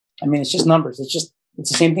I mean, it's just numbers. It's the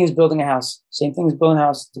same thing as building a house. Same thing as building a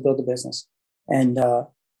house to build a business. And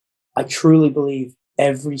I truly believe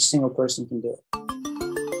every single person can do it.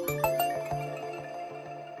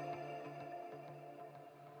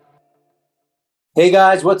 Hey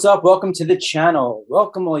guys, what's up? Welcome to the channel.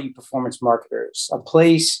 Welcome all you performance marketers, a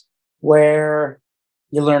place where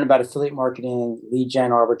you learn about affiliate marketing, lead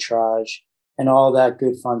gen arbitrage, and all that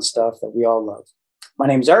good fun stuff that we all love. My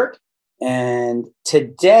name is Eric, and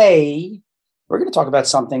today we're going to talk about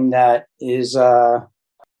something that is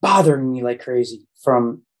bothering me like crazy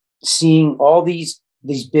from seeing all these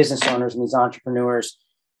business owners and these entrepreneurs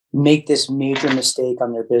make this major mistake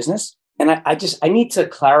on their business. And I need to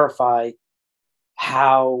clarify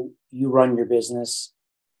how you run your business,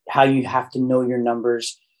 how you have to know your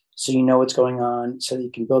numbers so you know what's going on, so that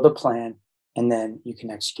you can build a plan and then you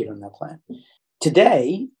can execute on that plan.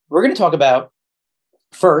 Today, we're going to talk about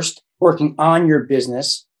first working on your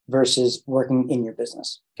business versus working in your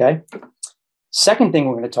business. Okay. Second thing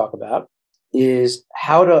we're going to talk about is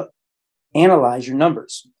how to analyze your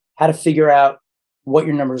numbers, how to figure out what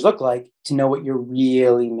your numbers look like to know what you're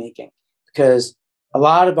really making. Because a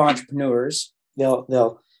lot of entrepreneurs,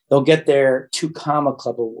 they'll get their 2 Comma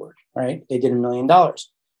Club award, right? They did $1 million.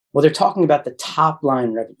 Well, they're talking about the top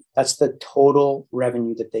line revenue. That's the total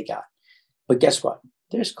revenue that they got. But guess what?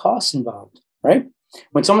 There's costs involved, right?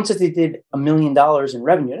 When someone says they did $1 million in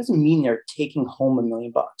revenue, it doesn't mean they're taking home $1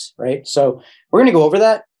 million, right? So we're going to go over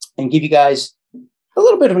that and give you guys a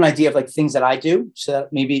little bit of an idea of like things that I do so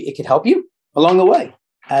that maybe it could help you along the way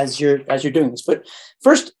as you're doing this. But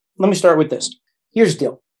first, let me start with this. Here's the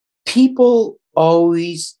deal. People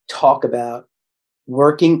always talk about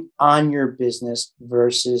working on your business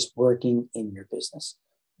versus working in your business.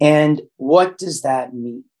 And what does that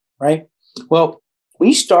mean, right? Well, when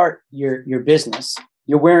you start your business,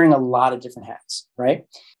 you're wearing a lot of different hats, right?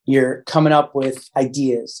 You're coming up with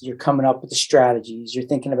ideas. You're coming up with the strategies. You're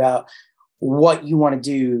thinking about what you want to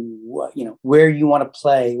do, where you want to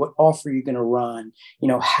play, what offer you're going to run,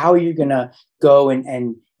 how you're going to go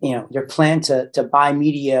and your plan to buy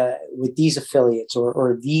media with these affiliates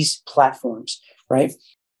or these platforms, right?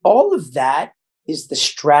 All of that is the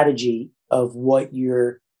strategy of what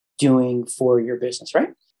you're doing for your business, right?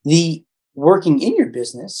 The working in your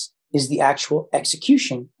business is the actual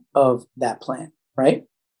execution of that plan, right?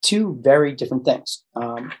 2 very different things.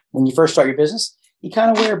 When you first start your business, you kind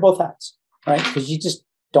of wear both hats, right? Because you just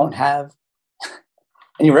don't have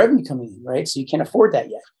any revenue coming in, right? So you can't afford that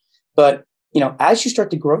yet. But as you start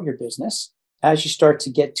to grow your business, as you start to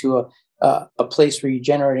get to a place where you're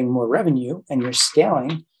generating more revenue and you're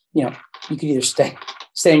scaling, you could either stay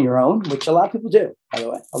on your own, which a lot of people do, by the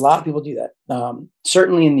way. A lot of people do that.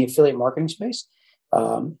 Certainly in the affiliate marketing space,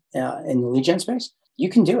 in the lead gen space, you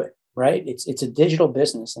can do it, right? It's a digital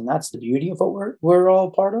business, and that's the beauty of what we're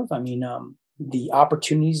all part of. I mean, the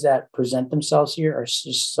opportunities that present themselves here are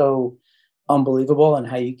just so unbelievable, and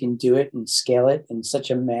how you can do it and scale it in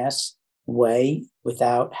such a mass way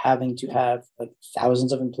without having to have like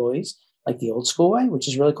thousands of employees like the old school way, which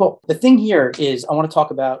is really cool. The thing here is I want to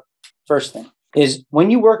talk about first thing is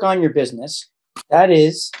when you work on your business, that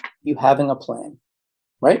is you having a plan,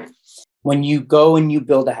 right? When you go and you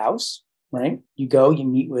build a house, right? You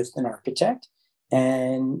meet with an architect,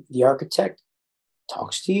 and the architect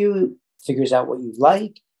talks to you, figures out what you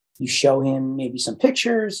like. You show him maybe some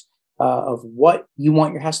pictures of what you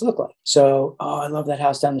want your house to look like. So, I love that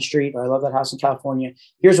house down the street, or I love that house in California.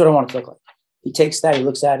 Here's what I want it to look like. He takes that, he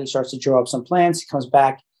looks at it, he starts to draw up some plans, he comes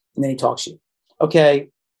back, and then he talks to you. Okay,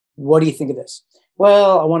 what do you think of this?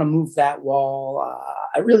 Well, I want to move that wall.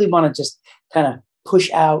 I really want to just kind of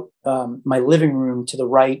push out my living room to the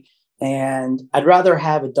right. And I'd rather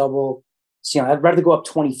have a double ceiling. I'd rather go up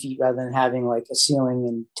 20 feet rather than having like a ceiling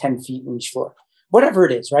and 10 feet in each floor. Whatever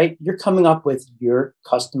it is, right? You're coming up with your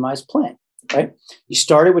customized plan, right? You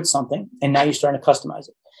started with something and now you're starting to customize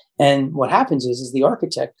it. And what happens is the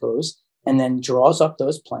architect goes and then draws up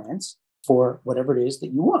those plans for whatever it is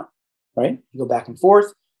that you want, right? You go back and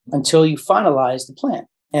forth until you finalize the plan,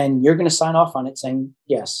 and you're going to sign off on it saying,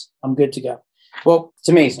 yes, I'm good to go. Well, it's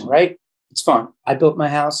amazing, right? It's fun. I built my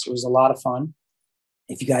house. It was a lot of fun.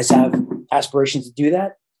 If you guys have aspirations to do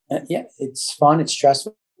that, yeah, it's fun. It's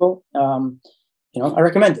stressful. I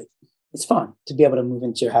recommend it. It's fun to be able to move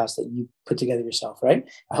into a house that you put together yourself, right?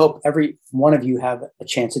 I hope every one of you have a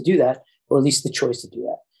chance to do that, or at least the choice to do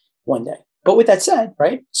that one day. But with that said,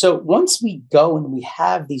 right? So once we go and we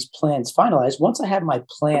have these plans finalized, once I have my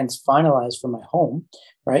plans finalized for my home,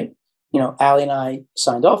 right? Allie and I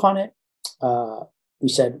signed off on it. We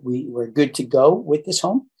said we were good to go with this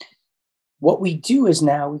home. What we do is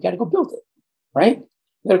now we got to go build it, right?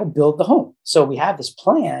 we got to go build the home. So we have this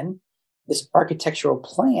plan, this architectural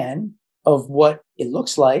plan of what it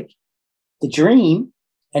looks like, the dream,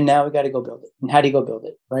 and now we got to go build it. And how do you go build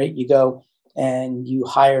it, right? You go and you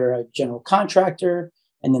hire a general contractor,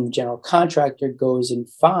 and then the general contractor goes and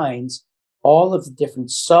finds all of the different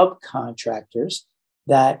subcontractors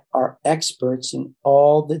that are experts in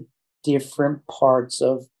all the different parts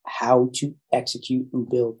of how to execute and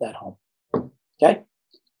build that home. Okay.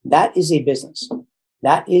 That is a business.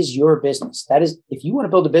 That is your business. That is, if you want to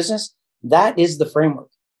build a business, that is the framework,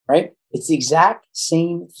 right? It's the exact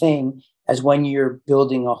same thing as when you're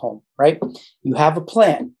building a home, right? You have a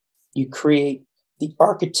plan. You create the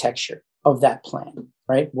architecture of that plan,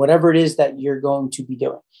 right? Whatever it is that you're going to be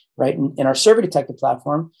doing, right? In our Survey Detective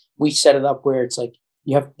platform, we set it up where it's like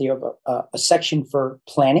you have a section for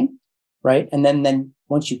planning, right? And then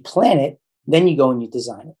once you plan it, then you go and you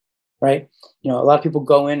design it, right? You know, a lot of people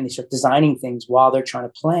go in and they start designing things while they're trying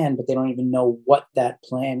to plan, but they don't even know what that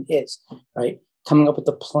plan is, right? Coming up with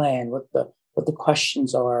the plan, what the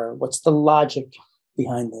questions are, what's the logic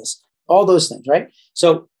behind this, all those things, right?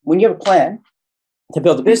 So when you have a plan to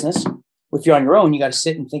build a business, if you're on your own, you got to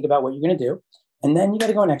sit and think about what you're going to do, and then you got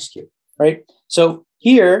to go and execute, right? So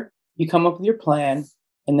here you come up with your plan,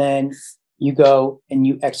 and then you go and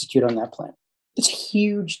you execute on that plan. It's a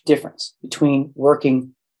huge difference between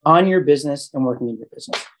working on your business and working in your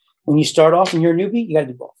business. When you start off and you're a newbie, you got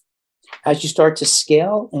to do both. As you start to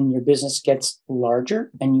scale and your business gets larger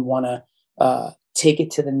and you want to take it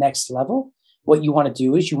to the next level, what you want to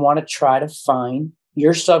do is you want to try to find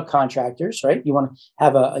your subcontractors, right? You want to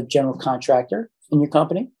have a general contractor in your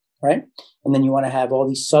company, right? And then you want to have all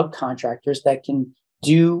these subcontractors that can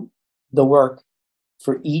do the work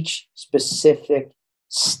for each specific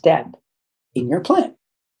step in your plan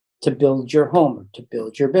to build your home or to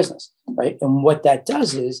build your business, right? And what that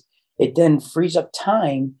does is it then frees up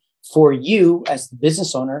time for you as the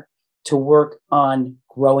business owner to work on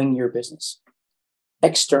growing your business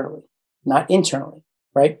externally, not internally,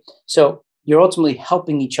 right? So you're ultimately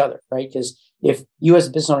helping each other, right? Because if you as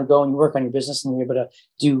a business owner go and you work on your business and you're able to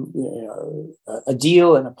do a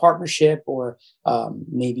deal and a partnership, or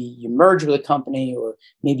maybe you merge with a company, or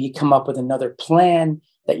maybe you come up with another plan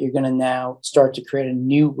that you're going to now start to create a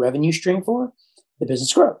new revenue stream for, the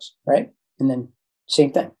business grows, right? And then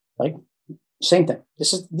same thing, right? Same thing.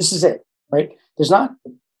 This is it, right? There's not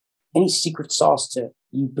any secret sauce to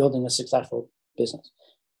you building a successful business.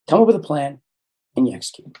 Come up with a plan and you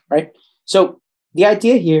execute, right? So the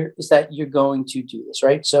idea here is that you're going to do this,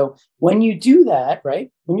 right? So when you do that,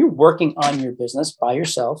 right, when you're working on your business by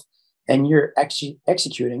yourself and you're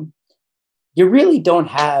executing, you really don't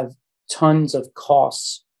have tons of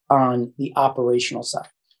costs on the operational side,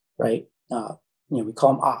 right? We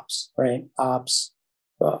call them ops, right? Ops,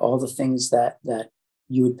 all the things that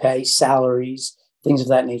you would pay, salaries, things of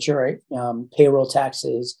that nature, right? Payroll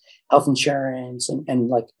taxes, health insurance, and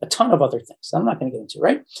like a ton of other things that I'm not going to get into,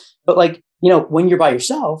 right? But like, when you're by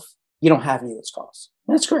yourself, you don't have any of those costs.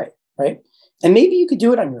 And that's great, right? And maybe you could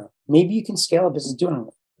do it on your own. Maybe you can scale a business, do it on your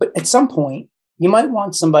own. But at some point, you might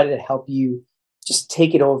want somebody to help you just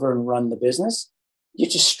take it over and run the business. You're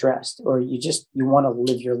just stressed, or you want to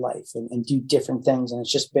live your life and do different things. And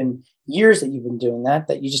it's just been years that you've been doing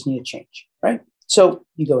that you just need to change, right? So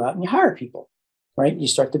you go out and you hire people, right? You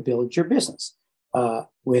start to build your business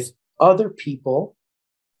with other people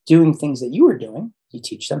doing things that you were doing. You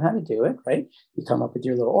teach them how to do it, right? You come up with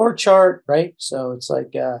your little org chart, right? So it's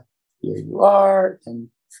like, here you are, and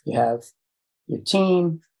you have your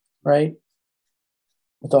team, right?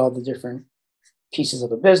 With all the different pieces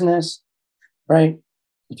of a business, right?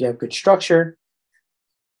 If you have good structure,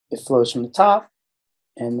 it flows from the top,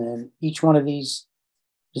 and then each one of these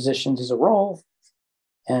positions is a role,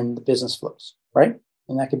 and the business flows, right?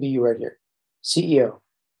 And that could be you right here, CEO.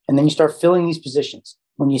 And then you start filling these positions.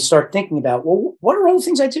 When you start thinking about, well, what are all the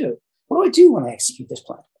things I do? What do I do when I execute this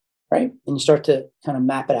plan, right? And you start to kind of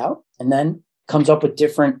map it out, and then comes up with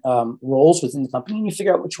different roles within the company, and you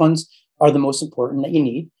figure out which ones are the most important that you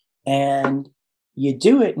need. And you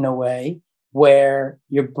do it in a way where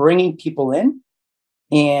you're bringing people in,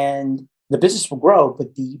 and the business will grow,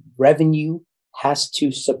 but the revenue has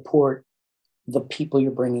to support the people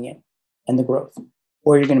you're bringing in and the growth,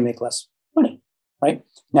 or you're going to make less money, right?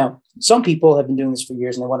 Now, some people have been doing this for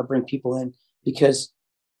years and they want to bring people in because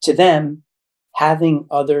to them, having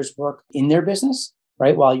others work in their business,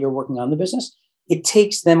 right, while you're working on the business, it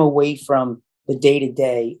takes them away from the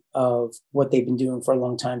day-to-day of what they've been doing for a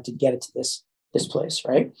long time to get it to this place,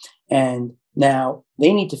 right? And now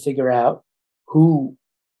they need to figure out who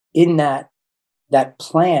in that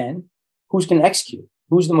plan, who's going to execute,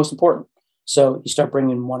 who's the most important. So you start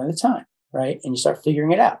bringing one at a time, right? And you start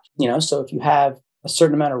figuring it out, so if you have a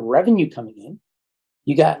certain amount of revenue coming in,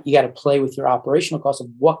 you got to play with your operational costs of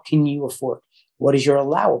what can you afford? What is your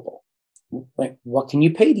allowable? Like, what can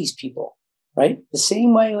you pay these people? Right? The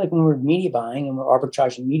same way, like when we're media buying and we're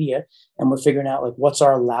arbitraging media and we're figuring out like what's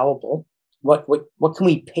our allowable, what can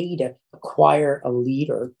we pay to acquire a lead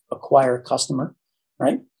or acquire a customer,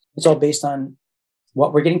 right? It's all based on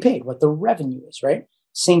what we're getting paid, what the revenue is, right?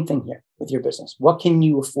 Same thing here with your business. What can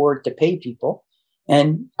you afford to pay people?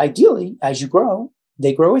 And ideally, as you grow,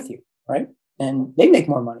 they grow with you, right? And they make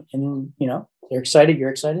more money, and they're excited, you're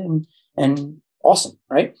excited, and awesome,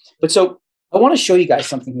 right? But so I want to show you guys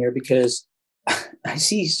something here because I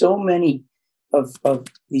see so many of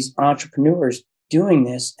these entrepreneurs doing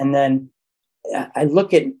this, and then I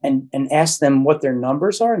look at and ask them what their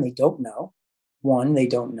numbers are, and they don't know. One, they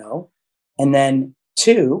don't know, and then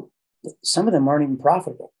two, some of them aren't even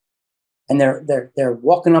profitable, and they're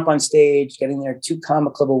walking up on stage, getting their 2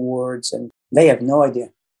 Comma Club awards, and they have no idea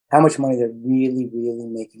how much money they're really, really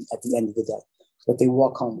making at the end of the day, what they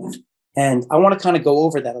walk home with. And I want to kind of go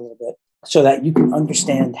over that a little bit so that you can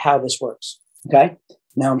understand how this works. Okay.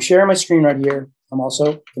 Now I'm sharing my screen right here. I'm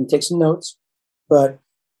also going to take some notes, but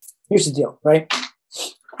here's the deal, right?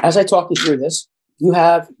 As I talk you through this, you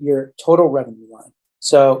have your total revenue line.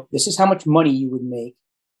 So this is how much money you would make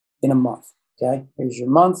in a month. Okay. Here's your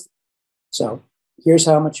month. So here's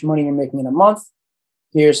how much money you're making in a month.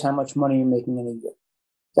 Here's how much money you're making in a year.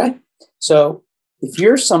 Okay. So if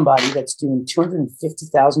you're somebody that's doing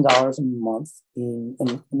 $250,000 a month in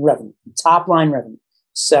revenue, top line revenue,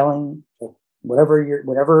 selling whatever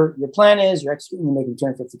your plan is, you're executing, you're making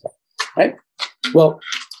 $250K, right? Well,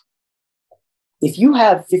 if you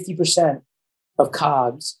have 50% of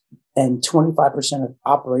COGS and 25% of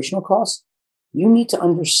operational costs, you need to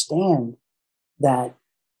understand that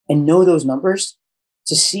and know those numbers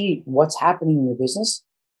to see what's happening in your business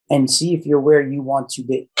and see if you're where you want to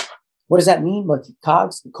be. What does that mean? Like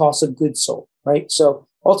COGS, the cost of goods sold, right? So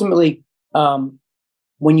ultimately,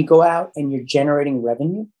 when you go out and you're generating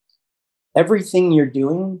revenue, everything you're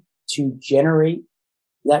doing to generate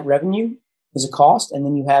that revenue is a cost, and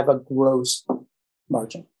then you have a gross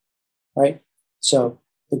margin, right? So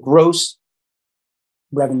the gross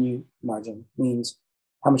revenue margin means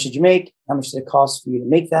how much did you make? How much did it cost for you to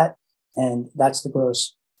make that? And that's the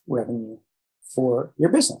gross revenue for your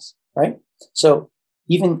business, right? So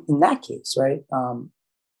even in that case, right?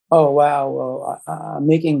 Oh, wow, well, I'm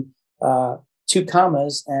making 2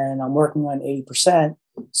 commas and I'm working on 80%.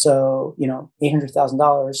 So,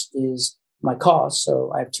 $800,000 is my cost.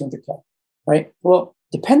 So I have 200K, right? Well,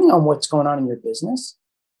 depending on what's going on in your business,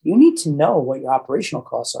 you need to know what your operational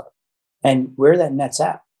costs are and where that nets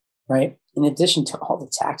out, right? In addition to all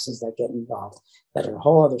the taxes that get involved, that are a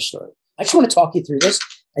whole other story. I just want to talk you through this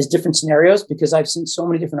as different scenarios because I've seen so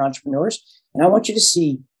many different entrepreneurs, and I want you to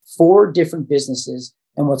see 4 different businesses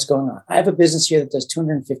and what's going on. I have a business here that does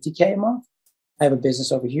 $250K a month. I have a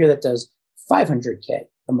business over here that does $500K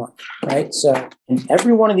a month, right? So, and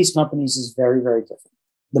every one of these companies is very, very different.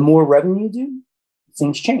 The more revenue you do,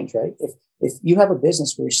 things change, right? If you have a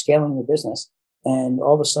business where you're scaling your business and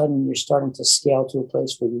all of a sudden you're starting to scale to a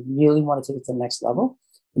place where you really want to take it to the next level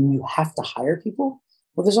and you have to hire people,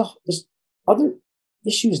 well, there's other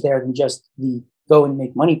issues there than just the go and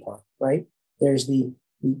make money part, right? There's the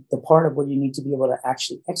part of where you need to be able to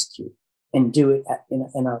actually execute and do it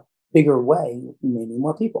in a bigger way. You may need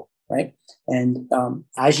more people, right? And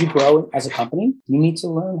as you grow as a company, you need to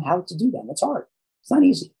learn how to do that. It's hard. It's not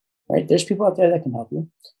easy, right? There's people out there that can help you.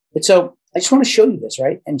 But so I just want to show you this,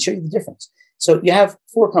 right? And show you the difference. So you have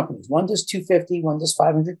 4 companies. One does 250, one does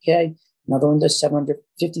 500K, another one does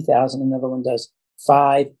 750,000, another one does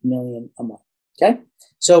 5 million a month. Okay.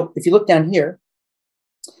 So if you look down here,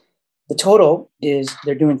 the total is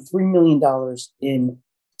they're doing $3 million in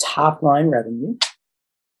top line revenue,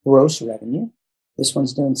 gross revenue. This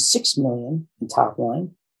one's doing 6 million in top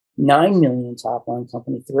line, 9 million in top line,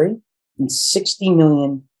 company 3, and 60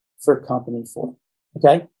 million for company 4.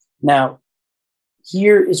 Okay. Now,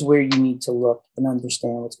 here is where you need to look and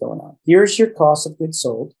understand what's going on. Here's your cost of goods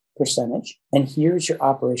sold percentage, and here's your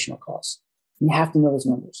operational costs. You have to know those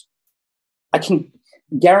numbers. I can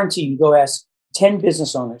guarantee you go ask 10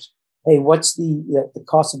 business owners, hey, what's the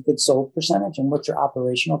cost of goods sold percentage and what's your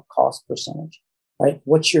operational cost percentage, right?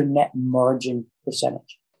 What's your net margin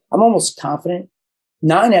percentage? I'm almost confident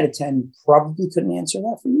 9 out of 10 probably couldn't answer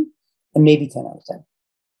that for you, and maybe 10 out of 10,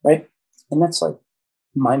 right? And that's like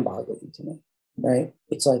mind-boggling to me, right?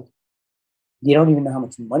 It's like you don't even know how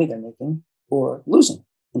much money they're making or losing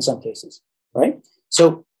in some cases, right?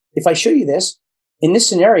 So if I show you this, in this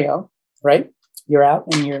scenario, right? You're out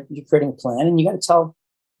and you're creating a plan, and you got to tell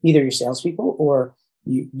either your salespeople or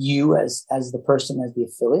you as the person, as the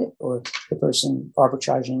affiliate, or the person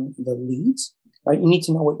arbitraging the leads, right? You need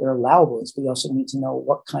to know what your allowable is, but you also need to know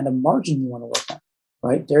what kind of margin you want to work on,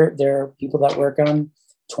 right? There are people that work on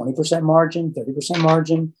 20% margin, 30%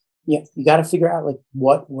 margin. You got to figure out like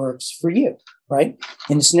what works for you, right?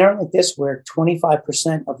 In a scenario like this, where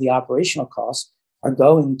 25% of the operational costs are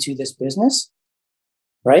going to this business,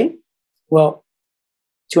 right? Well,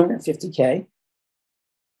 250K,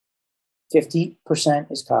 50%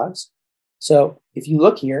 is COGS. So if you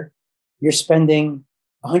look here, you're spending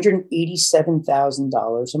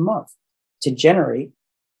 $187,000 a month to generate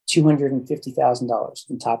 $250,000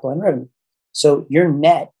 in top line revenue. So your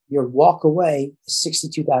net, your walk away is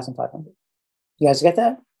 $62,500. You guys get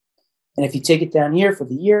that? And if you take it down here for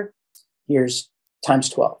the year, here's times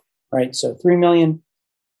 12, right? So 3 million,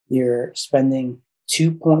 you're spending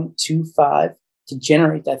 2.25 to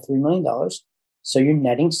generate that $3 million. So you're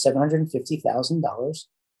netting $750,000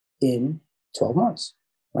 in 12 months,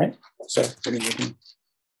 right? So what are you looking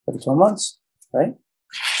for the 12 months, right?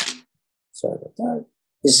 Sorry about that.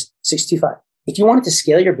 Is 65. If you wanted to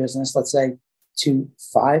scale your business, let's say to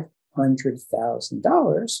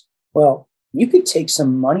 $500,000, well, you could take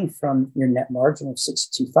some money from your net margin of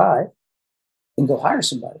 625 and go hire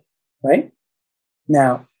somebody, right?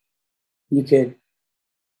 Now, you could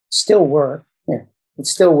still work here. It'd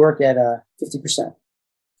still work at 50%,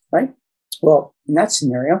 right? Well, in that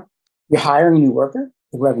scenario, you're hiring a new worker,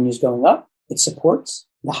 the revenue is going up, it supports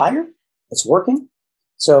the hire, it's working.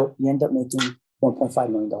 So you end up making $1.5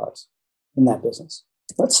 million in that business.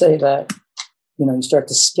 Let's say that, you start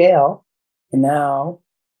to scale and now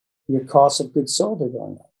your costs of goods sold are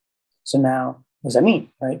going up. So now, what does that mean,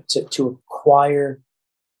 right? To acquire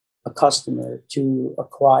a customer, to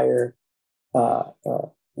acquire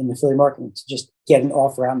in affiliate marketing, to just get an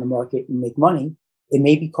offer out in the market and make money, it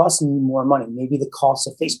may be costing you more money. Maybe the cost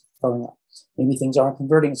of Facebook going up. Maybe things aren't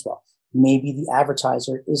converting as well. Maybe the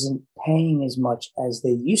advertiser isn't paying as much as they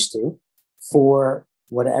used to for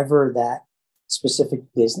whatever that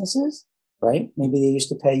specific business is, right? Maybe they used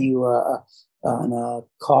to pay you a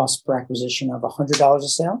cost per acquisition of $100 a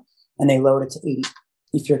sale, and they lowered it to 80.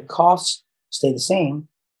 If your costs stay the same,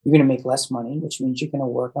 you're going to make less money, which means you're going to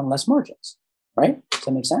work on less margins, right? Does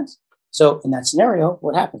that make sense? So in that scenario,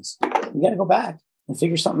 what happens? You got to go back and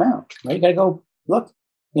figure something out, right? You got to go, look,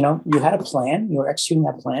 you had a plan, you were executing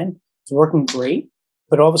that plan, it's working great,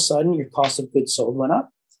 but all of a sudden your cost of goods sold went up.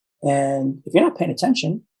 And if you're not paying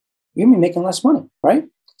attention, you're going to be making less money, right?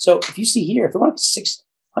 So if you see here, if it went up to 6,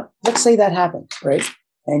 let's say that happened, right?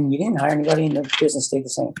 And you didn't hire anybody and the business stayed the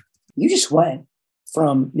same. You just went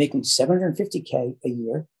from making $750K a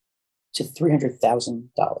year to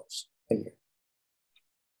 $300,000 a year.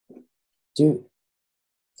 Dude,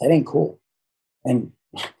 that ain't cool. And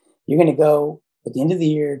you're going to go at the end of the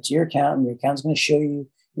year to your accountant, and your accountant's going to show you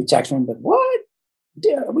your tax return, but what?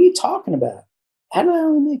 Dude, what are you talking about? How do I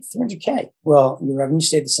only make $300K? Well, your revenue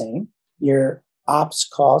stayed the same. Your ops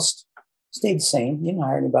cost stayed the same. You didn't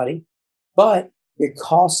hire anybody, but your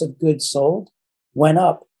cost of goods sold went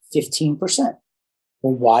up 15%.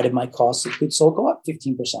 Well, why did my cost of goods sold go up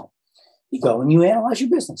 15%? You go and you analyze your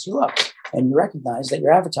business. You look and you recognize that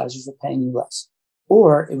your advertisers were paying you less,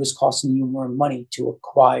 or it was costing you more money to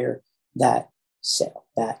acquire that sale,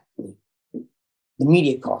 that lead. The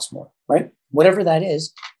media costs more, right? Whatever that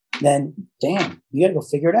is, then damn, you got to go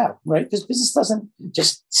figure it out, right? Because business doesn't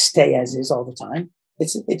just stay as is all the time.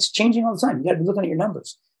 It's changing all the time. You got to be looking at your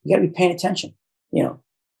numbers. You got to be paying attention, at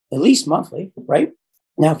least monthly, right?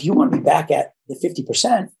 Now, if you want to be back at the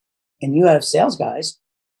 50% and you have sales guys,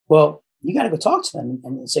 well, you got to go talk to them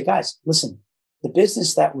and say, guys, listen, the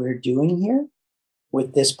business that we're doing here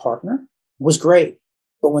with this partner was great,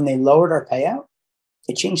 but when they lowered our payout,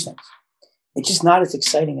 it changed things. It's just not as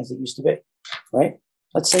exciting as it used to be, right?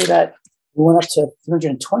 Let's say that we went up to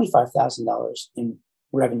 $325,000 in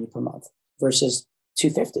revenue per month versus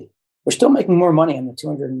 $250,000. We're still making more money on the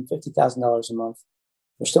 $250,000 a month.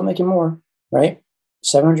 We're still making more, right?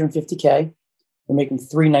 $750K. We're making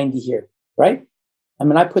 $390 here, right? I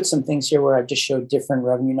mean, I put some things here where I just showed different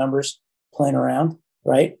revenue numbers playing around,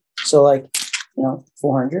 right? So like,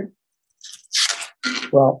 400.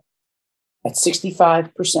 Well, at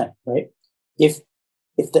 65%, right? If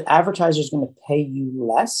the advertiser is going to pay you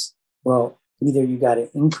less, well, either you got to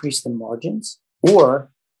increase the margins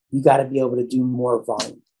or you got to be able to do more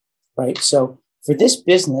volume, right? So for this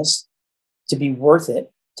business to be worth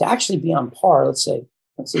it, to actually be on par, let's say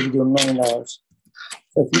you do $1 million.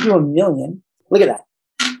 So if you do $1 million, look at that.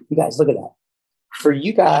 You guys, look at that. For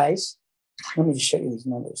you guys, let me just show you these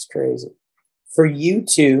numbers. Crazy. for you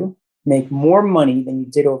to make more money than you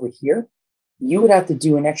did over here, you would have to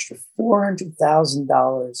do an extra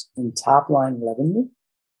 $400,000 in top line revenue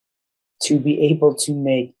to be able to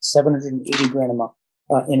make 780 grand a month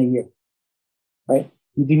in a year, right?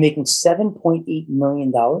 You'd be making $7.8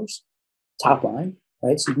 million top line,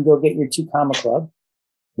 right? So you can go get your 2 comma club.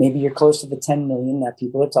 Maybe you're close to the 10 million that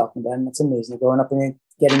people are talking about, and that's amazing. They're going up and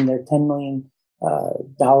getting their $10 million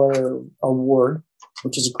dollar award,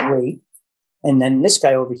 which is great. And then this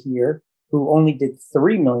guy over here, who only did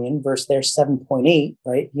 3 million versus their 7.8,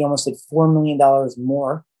 right? He almost did $4 million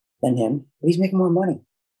more than him, but he's making more money.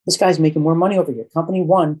 This guy's making more money over here. Company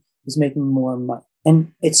one is making more money.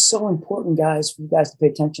 And it's so important, guys, for you guys to pay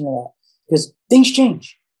attention to that, because things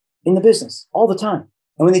change in the business all the time.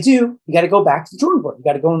 And when they do, you got to go back to the drawing board. You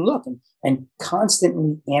got to go and look and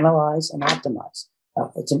constantly analyze and optimize.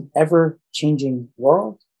 It's an ever-changing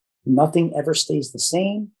world. Nothing ever stays the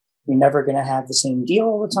same. You're never going to have the same deal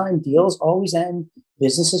all the time. Deals always end.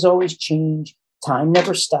 Businesses always change. Time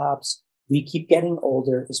never stops. We keep getting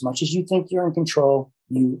older. As much as you think you're in control,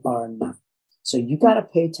 you are not. So you got to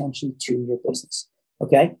pay attention to your business.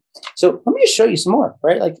 Okay. So let me just show you some more,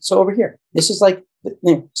 right? Like, so over here, this is like,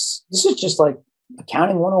 this is just like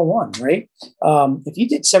accounting 101, right? If you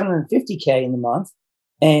did 750K in the month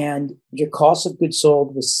and your cost of goods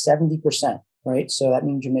sold was 70%, right? So that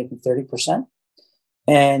means you're making 30%.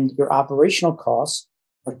 And your operational costs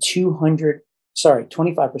are 25%.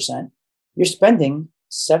 You're spending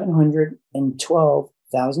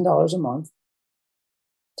 $712,000 a month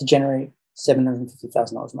to generate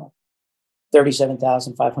 $750,000 a month,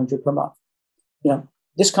 $37,500 per month. You know,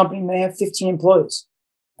 this company may have 15 employees.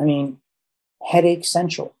 I mean, headache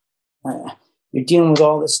central. You're dealing with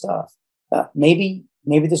all this stuff. Maybe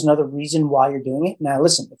there's another reason why you're doing it. Now,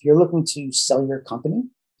 listen, if you're looking to sell your company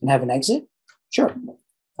and have an exit, sure.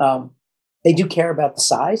 They do care about the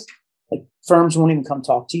size. Like, firms won't even come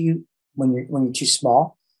talk to you when you're too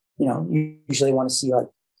small. You know, you usually want to see, like,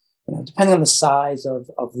 you know, depending on the size of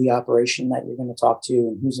the operation that you're going to talk to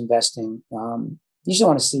and who's investing, you usually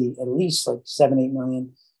want to see at least like 7-8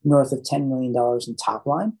 million, north of $10 million in top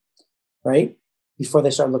line, right? Before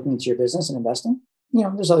they start looking into your business and investing. You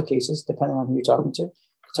know, there's other cases depending on who you're talking to.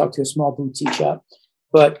 Talk to a small boutique shop.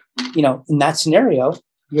 But, you know, in that scenario,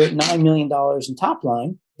 you're at $9 million in top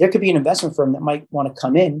line. There could be an investment firm that might want to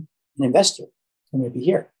come in and invest here. And maybe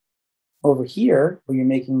here. Over here, where you're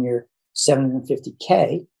making your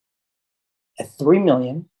 750K at 3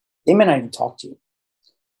 million, they may not even talk to you.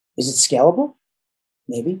 Is it scalable?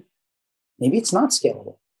 Maybe. Maybe it's not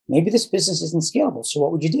scalable. Maybe this business isn't scalable. So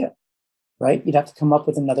what would you do? Right? You'd have to come up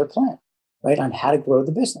with another plan, right, on how to grow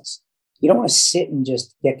the business. You don't want to sit and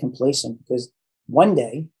just get complacent, because one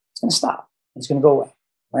day it's going to stop. It's going to go away,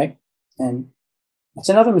 right? And that's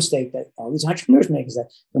another mistake that all these entrepreneurs make, is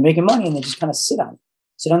that they're making money and they just kind of sit on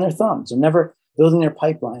their thumbs. They're never building their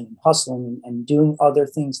pipeline and hustling and doing other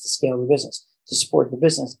things to scale the business, to support the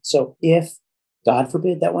business. So if, God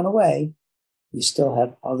forbid, that went away, you still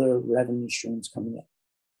have other revenue streams coming in.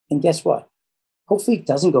 And guess what? Hopefully it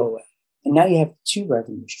doesn't go away. And now you have 2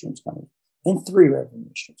 revenue streams coming in and 3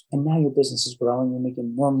 revenue streams. And now your business is growing. You're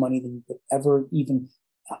making more money than you could ever even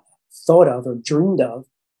thought of or dreamed of.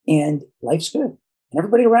 And life's good. And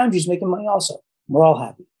everybody around you is making money also. We're all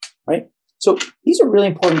happy, right? So these are really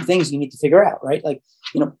important things you need to figure out, right? Like,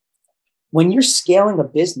 you know, when you're scaling a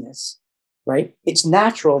business, right, it's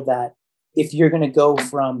natural that if you're going to go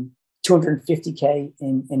from 250K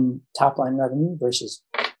in top line revenue versus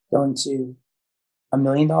going to $1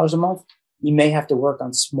 million a month, you may have to work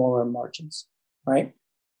on smaller margins, right?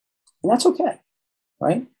 And that's okay,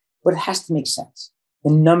 right? But it has to make sense.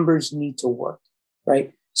 The numbers need to work,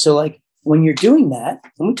 right? So like when you're doing that,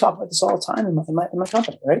 and we talk about this all the time in my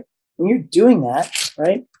company, right? When you're doing that,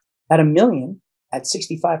 right, at $1 million, at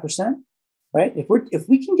 65%, right? If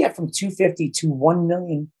we can get from 250 to 1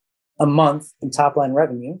 million a month in top line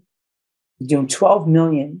revenue, you're doing 12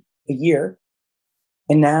 million a year,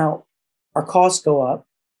 and now our costs go up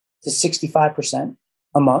to 65%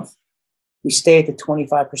 a month. We stay at the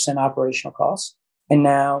 25% operational costs, and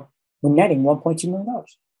now we're netting $1.2 million.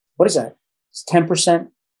 What is that? It's 10%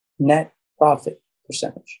 net profit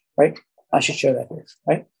percentage, right? I should show that here,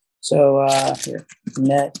 right? So here,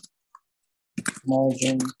 net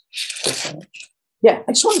margin percentage. Yeah,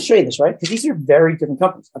 I just want to show you this, right? Because these are very different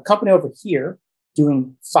companies. A company over here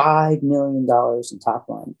doing $5 million in top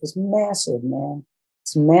line is massive, man.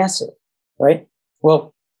 It's massive, right?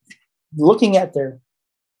 Well, looking at their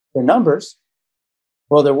numbers,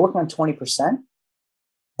 well, they're working on 20%,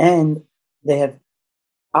 and they have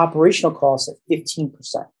operational costs at 15%.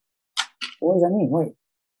 What does that mean? Wait,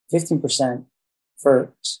 15%.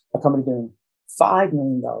 for a company doing $5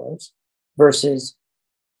 million versus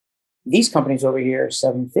these companies over here,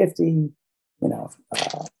 750,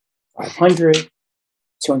 500,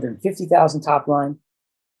 250,000 top line.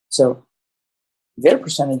 So their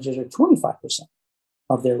percentages are 25%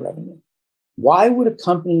 of their revenue. Why would a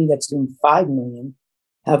company that's doing 5 million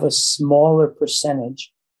have a smaller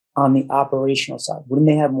percentage on the operational side? Wouldn't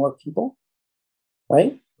they have more people,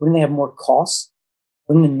 right? Wouldn't they have more costs?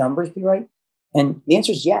 Wouldn't the numbers be right? And the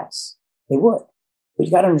answer is yes, they would. But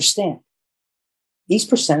you got to understand, these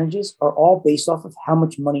percentages are all based off of how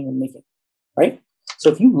much money you're making, right? So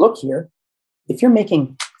if you look here, if you're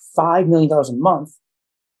making $5 million a month,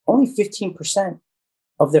 only 15%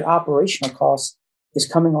 of their operational costs is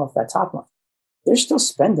coming off that top line. They're still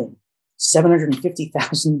spending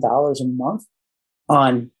 $750,000 a month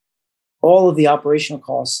on all of the operational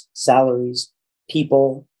costs, salaries,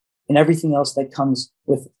 people, and everything else that comes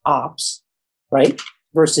with ops, right?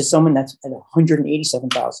 Versus someone that's at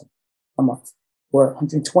 $187,000 a month, or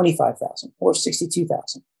 $125,000, or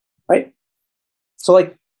 $62,000, right? So, like,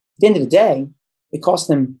 at the end of the day, it costs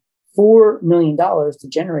them $4 million to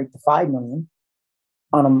generate the $5 million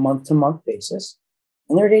on a month-to-month basis,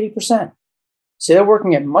 and they're at 80%. So they're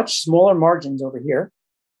working at much smaller margins over here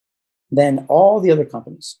than all the other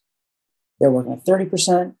companies. They're working at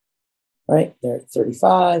 30%, right? They're at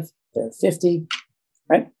 35, they're at 50,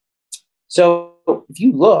 right? So if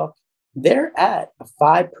you look, they're at a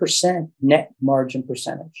 5% net margin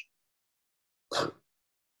percentage.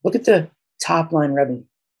 Look at the top line revenue,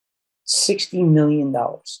 $60 million.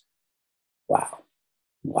 Wow.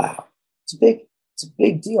 It's a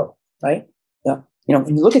big deal, right? Yeah.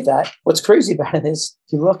 When you look at that, what's crazy about it is,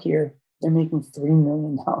 if you look here, they're making $3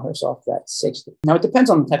 million off that 60. Now, it depends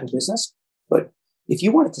on the type of business, but if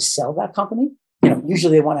you wanted to sell that company,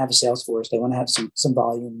 usually they want to have a sales force. They want to have some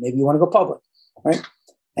volume. Maybe you want to go public, right?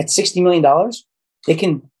 At $60 million, they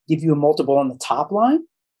can give you a multiple on the top line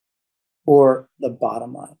or the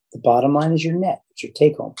bottom line. The bottom line is your net, it's your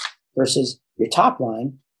take home, versus your top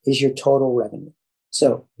line is your total revenue.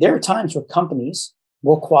 So there are times where companies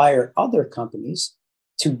will acquire other companies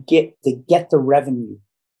to get the revenue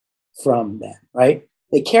from them, right?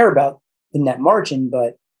 They care about the net margin,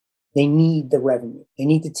 but they need the revenue. They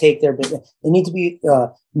need to take their business. They need to be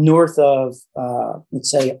north of, let's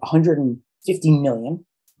say, 150 million,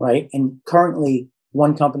 right? And currently,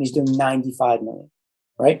 one company is doing 95 million,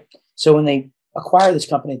 right? So when they acquire this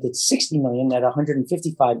company that did 60 million at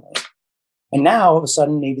 155 million, and now all of a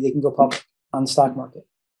sudden, maybe they can go public on the stock market,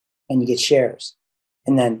 and you get shares,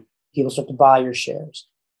 and then people start to buy your shares,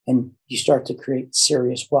 and you start to create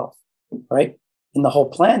serious wealth, right? And the whole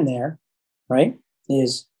plan there, right,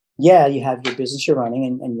 is, yeah, you have your business you're running,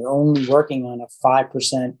 and you're only working on a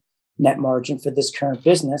 5% net margin for this current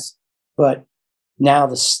business. But now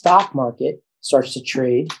the stock market starts to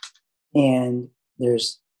trade, and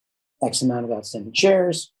there's X amount of outstanding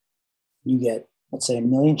shares. You get, let's say, 1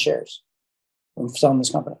 million shares from selling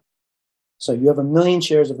this company. So you have 1 million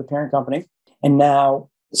shares of the parent company, and now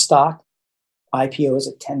the stock IPO is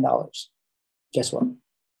at $10. Guess what?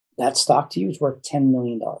 That stock to you is worth $10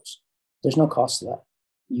 million. There's no cost to that.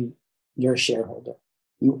 You're a shareholder.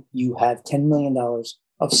 You have $10 million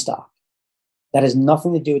of stock. That has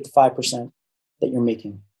nothing to do with the 5% that you're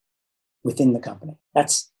making within the company.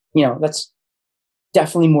 That's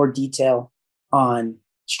definitely more detail on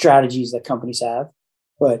strategies that companies have,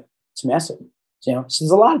 but it's massive. So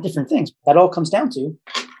there's a lot of different things. That all comes down to,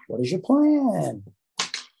 what is your plan?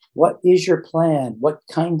 What is your plan? What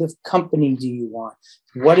kind of company do you want?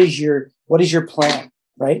 What is your plan,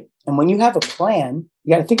 right? And when you have a plan,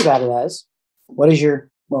 you got to think about it as,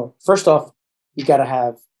 first off, you got to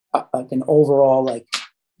have an overall,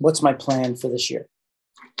 what's my plan for this year,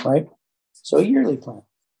 right? So a yearly plan,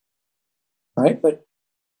 right? But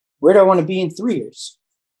where do I want to be in 3 years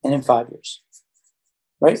and in 5 years,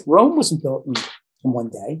 right? Rome wasn't built in one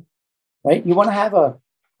day, right? You want to have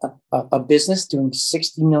a business doing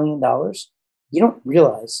 $60 million. You don't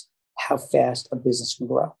realize how fast a business can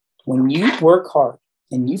grow. When you work hard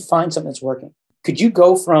and you find something that's working, could you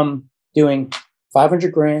go from doing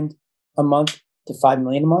 500 grand a month to 5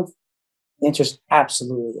 million a month? The answer is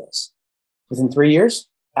absolutely yes. Within 3 years?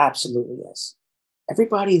 Absolutely yes.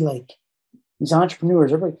 Everybody, these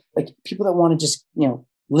entrepreneurs, everybody, people that want to just,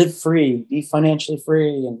 live free, be financially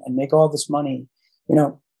free and make all this money,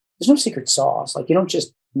 there's no secret sauce. You don't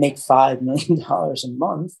just make $5 million a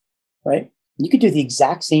month, right? You could do the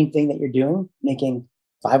exact same thing that you're doing, making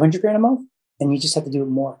 500 grand a month, and you just have to do it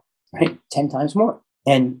more, right? 10 times more.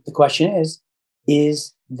 And the question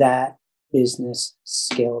is that business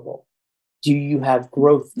scalable? Do you have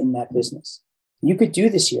growth in that business? You could do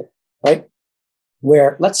this here, right?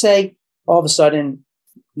 Where let's say all of a sudden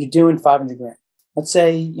you're doing 500 grand. Let's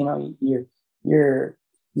say, you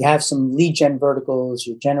have some lead gen verticals,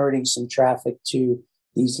 you're generating some traffic to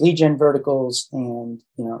these lead gen verticals, and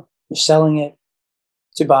you're selling it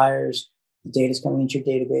to buyers. The data's coming into your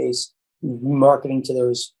database, you're marketing to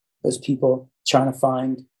those people, trying to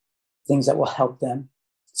find things that will help them,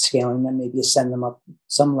 scaling them, maybe ascend them up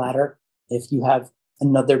some ladder. If you have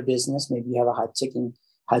another business, maybe you have a high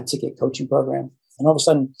ticket coaching program, and all of a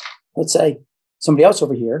sudden, let's say somebody else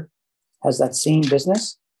over here has that same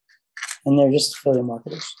business, and they're just affiliate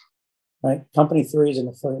marketers, right? Company 3 is an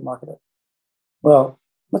affiliate marketer. Well,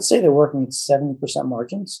 let's say they're working at 70%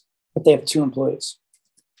 margins, but they have 2 employees.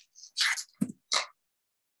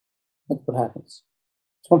 Look what happens.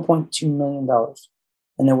 It's $1.2 million.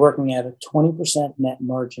 And they're working at a 20% net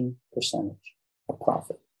margin percentage of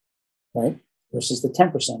profit, right? Versus the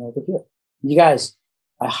 10% over here. You guys,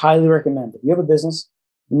 I highly recommend, if you have a business,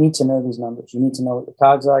 you need to know these numbers. You need to know what your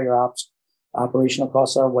COGS are, your operational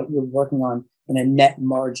costs are, what you're working on in a net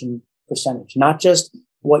margin percentage, not just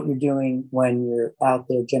what you're doing when you're out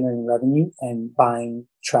there generating revenue and buying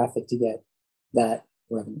traffic to get that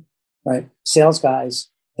revenue, right? Sales guys,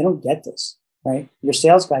 they don't get this, right? Your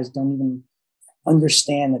sales guys don't even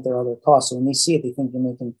understand that there are other costs. So when they see it, they think you're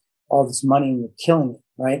making all this money and you're killing it,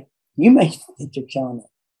 right? You may think you're killing it.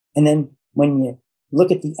 And then when you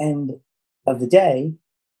look at the end of the day,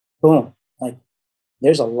 boom, like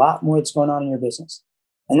there's a lot more that's going on in your business.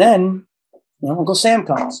 And then, Uncle Sam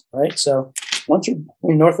comes, right? So once you're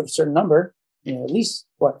north of a certain number, at least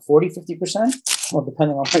 40, 50%, well,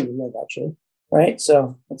 depending on where you live actually, right?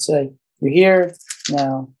 So let's say you're here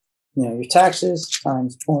now, your taxes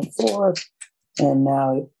times 0.4, and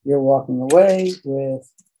now you're walking away with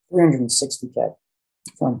 360K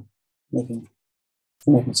from making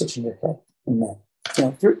 600K in May.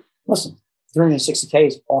 Listen, 360K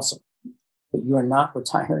is awesome, but you are not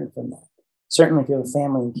retiring from that. Certainly if you have a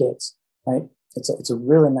family and kids, right? It's a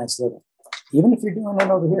really nice living. Even if you're doing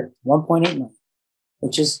that over here, 1.8 million,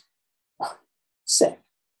 which is sick,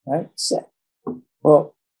 right? Sick.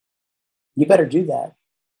 Well, you better do that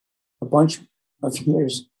a bunch of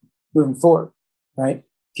years moving forward, right?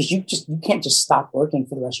 Because you can't just stop working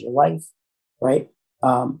for the rest of your life, right?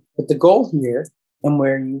 But the goal here, and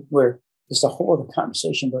where it's a whole other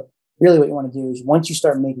conversation, but really what you want to do is once you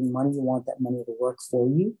start making money, you want that money to work for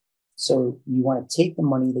you. So you want to take the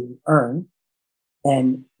money that you earn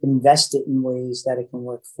and invest it in ways that it can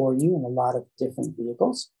work for you in a lot of different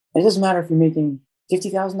vehicles. And it doesn't matter if you're making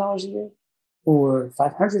 $50,000 a year or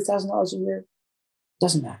 $500,000 a year. It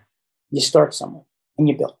doesn't matter. You start somewhere and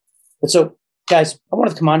you build. But so, guys, I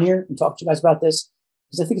wanted to come on here and talk to you guys about this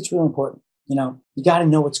because I think it's really important. You got to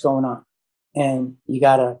know what's going on, and you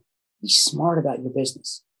got to be smart about your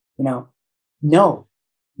business. Know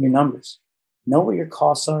your numbers, know what your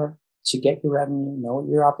costs are to get your revenue, know what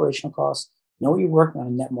your operational costs, know what you're working on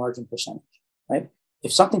a net margin percentage, right?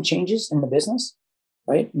 If something changes in the business,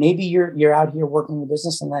 right? Maybe you're out here working in the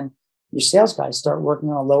business and then your sales guys start working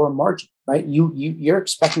on a lower margin, right? You're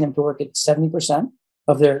expecting them to work at 70%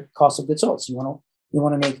 of their cost of goods sold. So you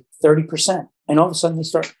want to make 30%. And all of a sudden they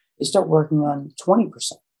start working on 20%.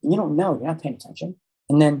 And you don't know, you're not paying attention.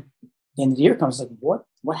 And then the end of the year comes like,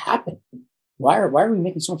 what happened? Why are we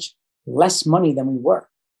making so much less money than we were?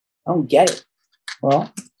 I don't get it.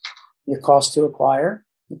 Well, your cost to acquire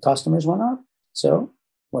the customers went up. So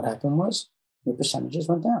what happened was your percentages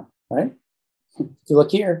went down, right? If you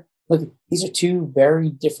look here, these are 2 very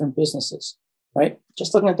different businesses, right?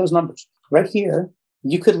 Just looking at those numbers right here,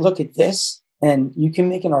 you could look at this and you can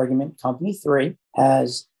make an argument. Company 3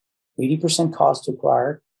 has 80% cost to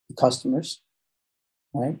acquire the customers,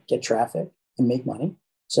 right? Get traffic and make money.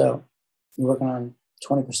 So you're working on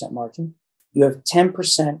 20% margin. You have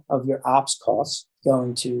 10% of your ops costs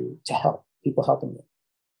going to help, people helping you,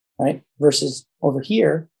 right? Versus over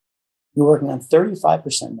here, you're working on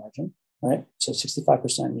 35% margin, right? So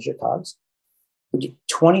 65% is your COGS. But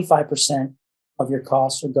 25% of your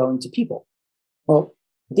costs are going to people. Well,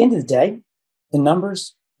 at the end of the day, the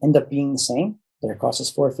numbers end up being the same. Their cost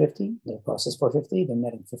is $450. Their cost is $450. They're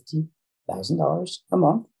netting $50,000 a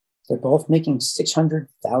month. They're both making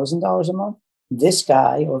 $600,000 a month. This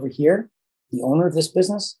guy over here, the owner of this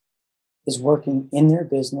business, is working in their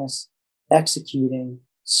business, executing,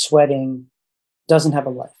 sweating, doesn't have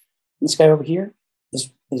a life. This guy over here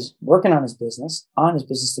is working on his business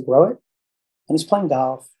to grow it, and he's playing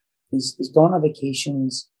golf. He's going on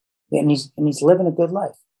vacations, and he's living a good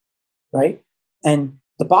life, right? And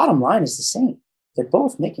the bottom line is the same. They're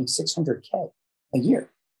both making $600K a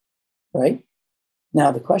year, right?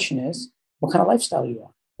 Now the question is, What kind of lifestyle do you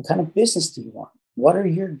want? What kind of business do you want? What are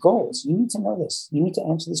your goals? You need to know this. You need to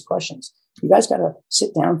answer these questions. You guys got to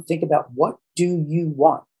sit down, think about, what do you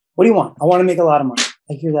want? What do you want? I want to make a lot of money.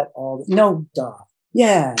 I hear that all the No, duh.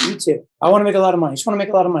 Yeah, me too. I want to make a lot of money. I just want to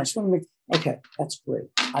make a lot of money. I just want to make, okay, that's great.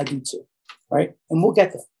 I do too. Right. And we'll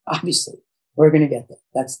get there. Obviously, we're going to get there.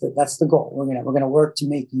 That's the goal. We're going to work to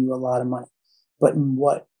make you a lot of money. But in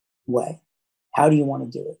what way? How do you want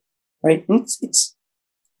to do it? Right. And it's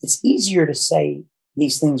easier to say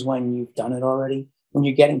these things when you've done it already. When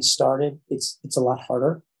you're getting started, it's a lot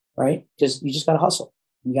harder, right? Because you just got to hustle.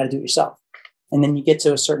 You got to do it yourself. And then you get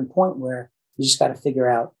to a certain point where you just got to figure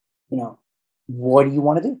out, what do you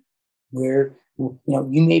want to do? Where,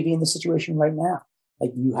 you may be in the situation right now.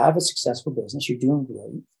 Like, you have a successful business, you're doing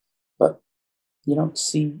great, but you don't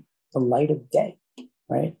see the light of day,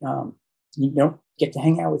 right? You don't get to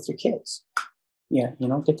hang out with your kids. Yeah, you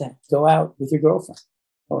don't get to go out with your girlfriend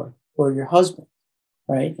or your husband,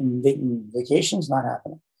 right? And vacation's not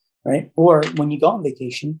happening, right? Or when you go on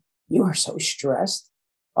vacation, you are so stressed.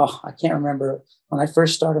 Oh, I can't remember when I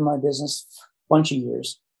first started my business, a bunch of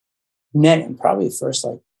years, and probably the first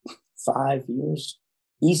 5 years,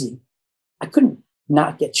 easy. I couldn't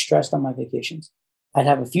not get stressed on my vacations. I'd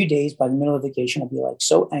have a few days by the middle of vacation. I'd be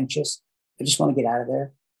so anxious. I just want to get out of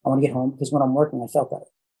there. I want to get home, because when I'm working, I felt better,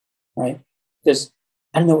 right? Because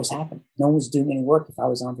I didn't know what was happening. No one was doing any work if I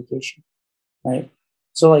was on vacation, right?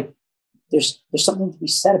 So there's something to be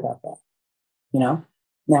said about that, Now,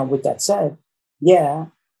 with that said, yeah,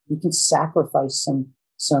 you can sacrifice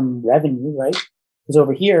some revenue, right? Because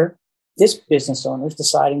over here, this business owner is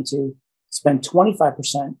deciding to spend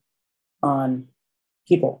 25% on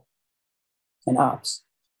people and ops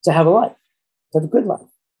to have a life, to have a good life.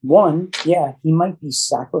 One, yeah, he might be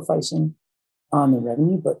sacrificing on the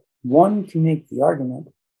revenue, but one can make the argument,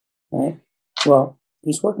 right? Well,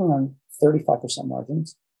 he's working on 35%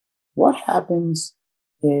 margins. What happens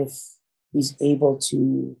if he's able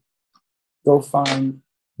to go find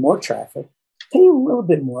more traffic, pay a little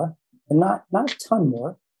bit more, but not a ton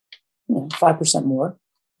more, 5% more?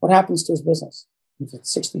 What happens to his business? If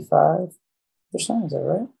it's 65%, is that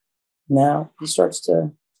right? Now he starts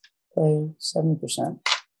to pay 70%.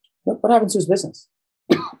 What happens to his business?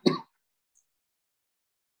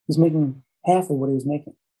 He's making half of what he was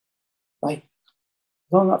making, right?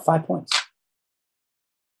 Going up 5 points.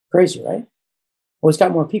 Crazy, right? Well, he's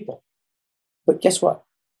got more people. But guess what?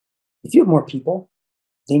 If you have more people,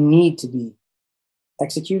 they need to be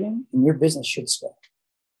executing, and your business should scale.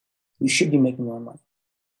 You should be making more money.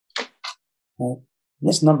 Right? And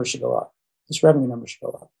this number should go up. This revenue number should go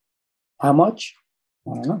up. How much?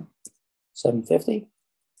 I don't know. 750?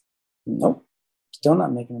 Nope. Still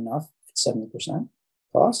not making enough at 70%.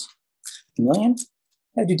 Cost? $1 million?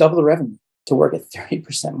 I do double the revenue to work at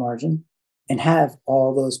 30% margin and have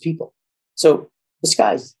all those people. So this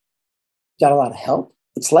guy's got a lot of help.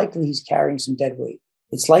 It's likely he's carrying some dead weight.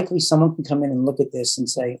 It's likely someone can come in and look at this and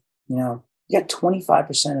say, you got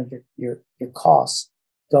 25% of your costs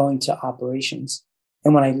going to operations.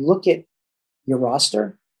 And when I look at your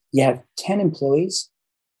roster, you have 10 employees,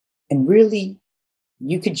 and really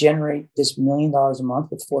you could generate this $1 million a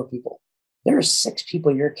month with 4 people. There are 6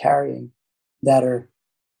 people you're carrying that are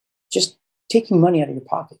just taking money out of your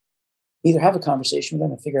pocket. Either have a conversation with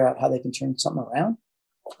them and figure out how they can turn something around,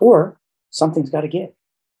 or something's got to give,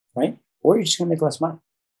 right? Or you're just going to make less money,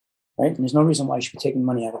 right? And there's no reason why you should be taking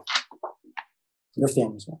money out of your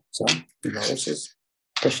family's money. So you notice this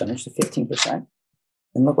percentage to 15%.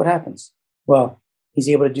 And look what happens. Well, he's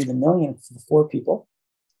able to do the $1 million for the 4 people.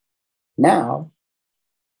 Now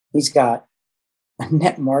he's got a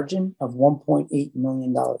net margin of $1.8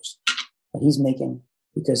 million that he's making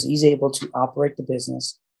because he's able to operate the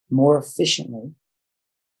business more efficiently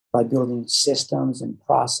by building systems and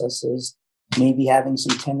processes, maybe having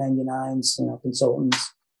some 1099s,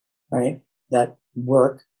 consultants, right, that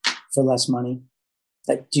work for less money,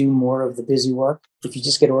 that do more of the busy work. If you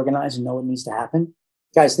just get organized and know what needs to happen.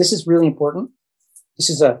 Guys, this is really important. This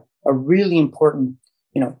is a really important,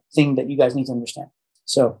 thing that you guys need to understand.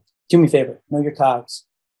 So do me a favor, know your COGS,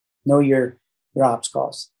 know your ops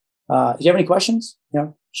costs. If you have any questions,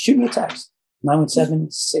 shoot me a text,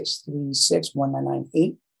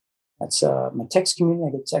 917-636-1998. That's my text community. I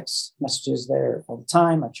get text messages there all the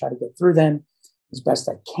time. I try to get through them as best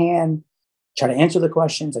I can. Try to answer the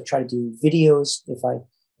questions. I try to do videos if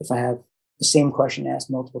I have the same question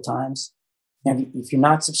asked multiple times. And if you're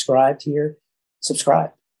not subscribed here,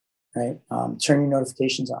 subscribe, right? Turn your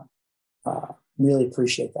notifications on. Really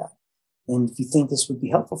appreciate that. And if you think this would be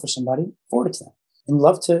helpful for somebody, forward it to them. And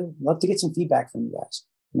love to get some feedback from you guys.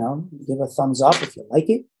 Give a thumbs up if you like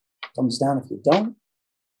it. Thumbs down if you don't.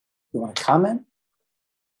 If you want to comment,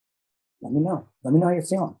 let me know. Let me know how you're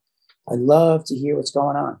feeling. I love to hear what's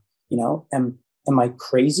going on. Am I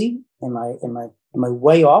crazy? Am I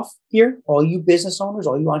way off here? All you business owners,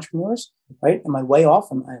 all you entrepreneurs, right? Am I way off?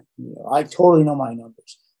 I totally know my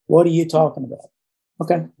numbers. What are you talking about?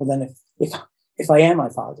 Okay, well then, if I am, I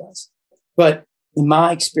apologize. But in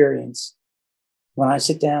my experience, when I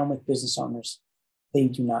sit down with business owners, they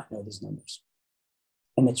do not know these numbers,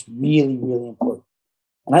 and it's really, really important.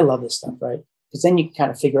 And I love this stuff, right? Because then you can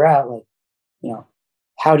kind of figure out, like,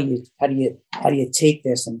 how do you take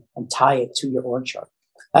this and tie it to your org chart?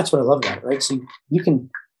 That's what I love about it, right? So you can,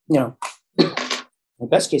 in the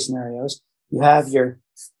best case scenarios, you have your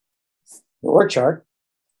org chart,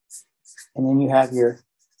 and then you have your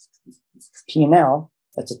P&L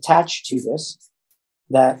that's attached to this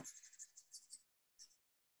that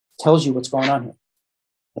tells you what's going on here,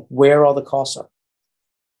 like where all the costs are,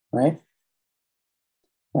 right?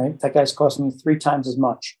 Right? That guy's costing me 3 times as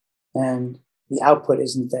much, and the output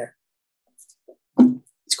isn't there.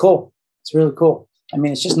 It's cool. It's really cool. I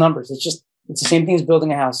mean, it's just numbers. It's the same thing as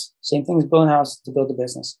building a house. Same thing as building a house to build a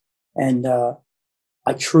business. And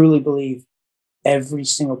I truly believe every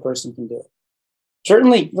single person can do it.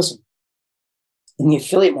 Certainly, listen, in the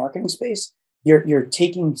affiliate marketing space, you're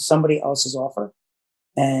taking somebody else's offer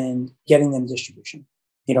and getting them distribution.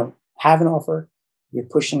 You don't have an offer. You're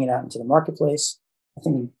pushing it out into the marketplace. I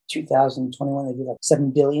think in 2021, they did like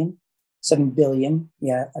 7 billion. 7 billion.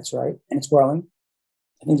 Yeah, that's right. And it's growing.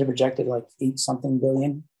 I think they're projected like 8-something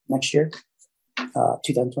billion next year,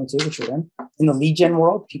 2022, which we're in. In the lead gen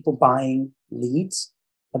world, people buying leads.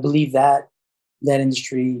 I believe that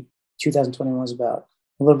industry, 2021 was about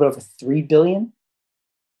a little bit over 3 billion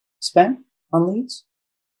spent on leads,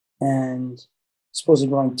 and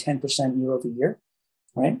supposedly growing 10% year over year,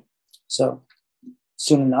 right? So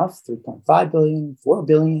soon enough, 3.5 billion, 4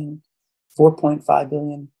 billion, 4.5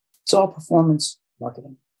 billion. It's all performance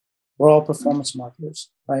marketing. We're all performance marketers,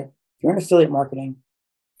 right? If you're in affiliate marketing,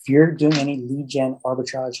 if you're doing any lead gen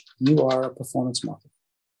arbitrage, you are a performance marketer.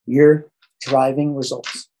 You're driving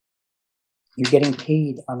results. You're getting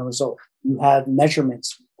paid on a result. You have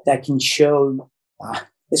measurements that can show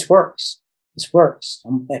this works. This works.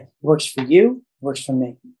 It works for you. It works for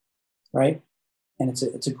me, right? And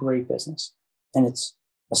it's a great business, and it's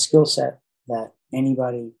a skill set that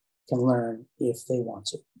anybody can learn if they want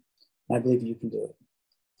to. And I believe you can do it.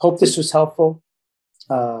 Hope this was helpful.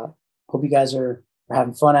 Hope you guys are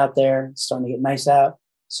having fun out there. It's starting to get nice out.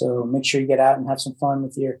 So make sure you get out and have some fun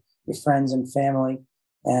with your friends and family,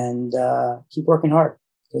 and keep working hard,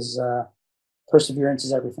 because perseverance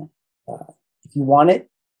is everything. If you want it,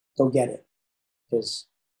 go get it, because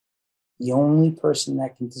the only person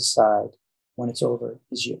that can decide when it's over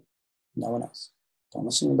is you, no one else. Don't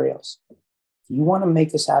listen to anybody else. If you want to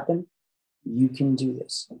make this happen, you can do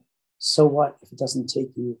this. So what if it doesn't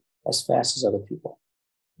take you as fast as other people?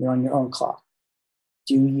 You're on your own clock.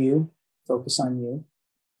 Do you, focus on you,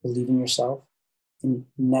 believe in yourself, and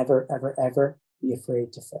never, ever, ever be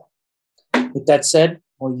afraid to fail. With that said,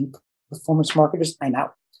 all you performance marketers, I'm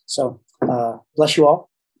out. So bless you all.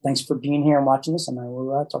 Thanks for being here and watching this, and I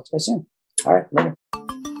will talk to you guys soon. All right, later.